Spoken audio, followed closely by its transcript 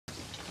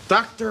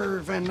Dr.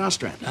 Van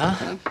Nostrand.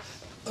 Huh?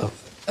 Oh,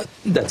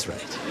 that's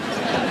right.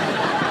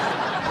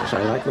 Yes,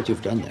 I like what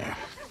you've done there.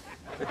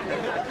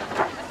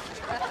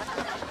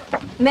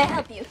 May I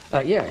help you?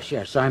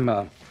 Yes.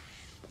 I'm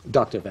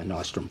Dr. Van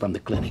Nostrand from the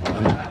clinic.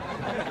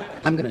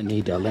 I'm going to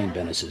need Elaine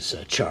Bennis's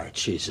chart.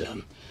 She's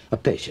a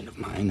patient of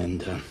mine,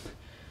 and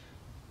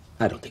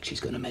I don't think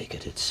she's going to make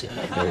it. It's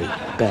very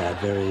bad,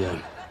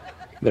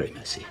 very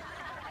messy.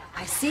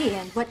 I see.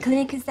 And what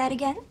clinic is that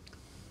again?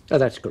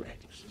 That's correct.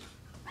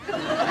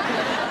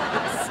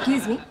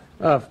 Excuse me?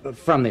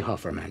 From the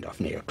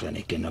Hoffermandorf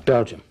Clinic in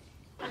Belgium.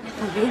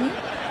 Oh, really?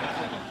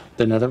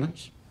 The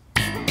Netherlands?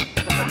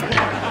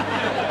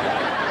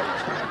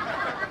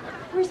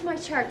 Where's my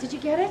chart? Did you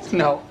get it?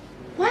 No.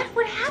 What?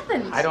 What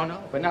happened? I don't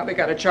know, but now they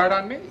got a chart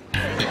on me.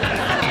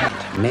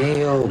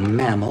 Male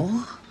mammal,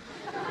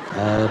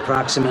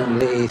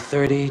 approximately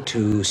 30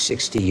 to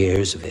 60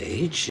 years of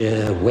age.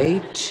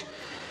 Weight,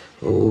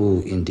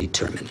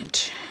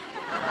 indeterminate.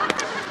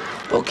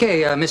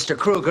 Okay, Mr.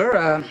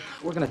 Kruger,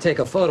 we're going to take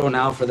a photo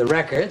now for the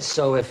records,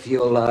 so if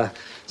you'll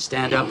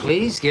stand up,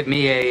 please, give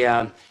me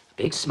a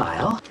big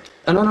smile.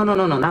 No,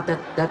 not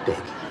that big.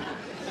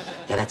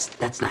 Yeah,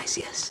 that's nice,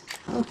 yes.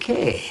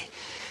 Okay.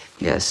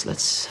 Yes,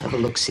 let's have a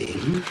look-see.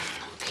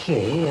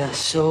 Okay,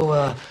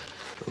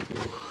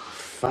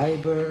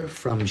 fiber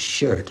from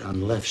shirt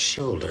on left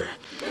shoulder.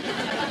 I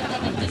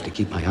have to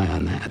keep my eye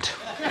on that.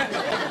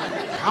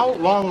 How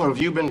long have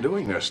you been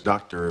doing this,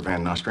 Dr.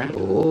 Van Nostrand?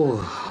 Oh,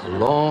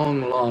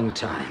 long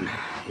time.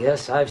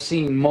 Yes, I've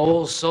seen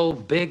moles so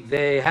big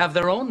they have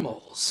their own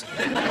moles.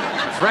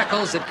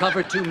 Freckles that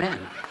cover 2 men.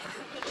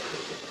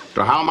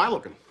 So how am I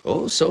looking?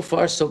 Oh, so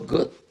far so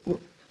good.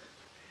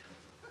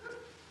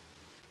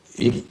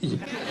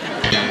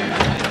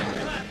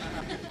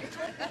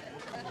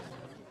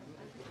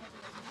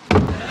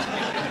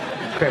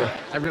 Kramer,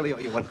 I really owe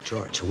you one.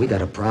 George, we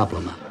got a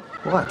problem.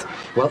 What?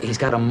 Well, he's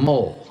got a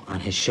mole on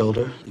his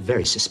shoulder.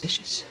 Very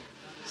suspicious.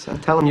 So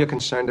tell him you're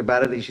concerned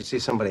about it. He should see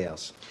somebody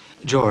else.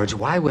 George,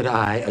 why would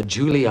I, a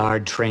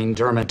Juilliard-trained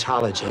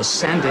dermatologist,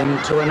 send him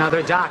to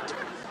another doctor?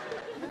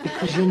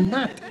 Because you're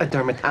not a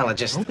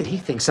dermatologist. Oh, but he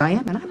thinks I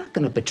am, and I'm not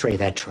going to betray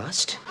that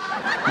trust.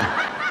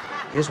 Now,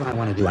 here's what I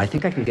want to do. I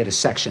think I can get a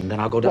section, then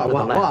I'll go down to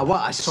the lab.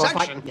 What? A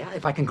section?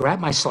 If I can grab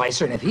my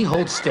slicer, and if he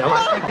holds still,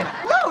 I think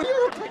that... No,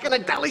 you're taking a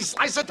deli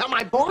slicer to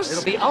my boss?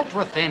 It'll be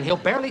ultra-thin. He'll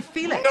barely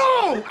feel it.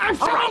 No,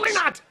 absolutely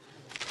not!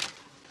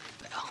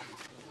 Well,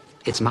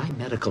 it's my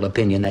medical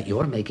opinion that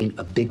you're making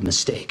a big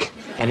mistake,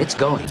 and it's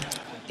going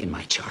in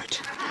my chart.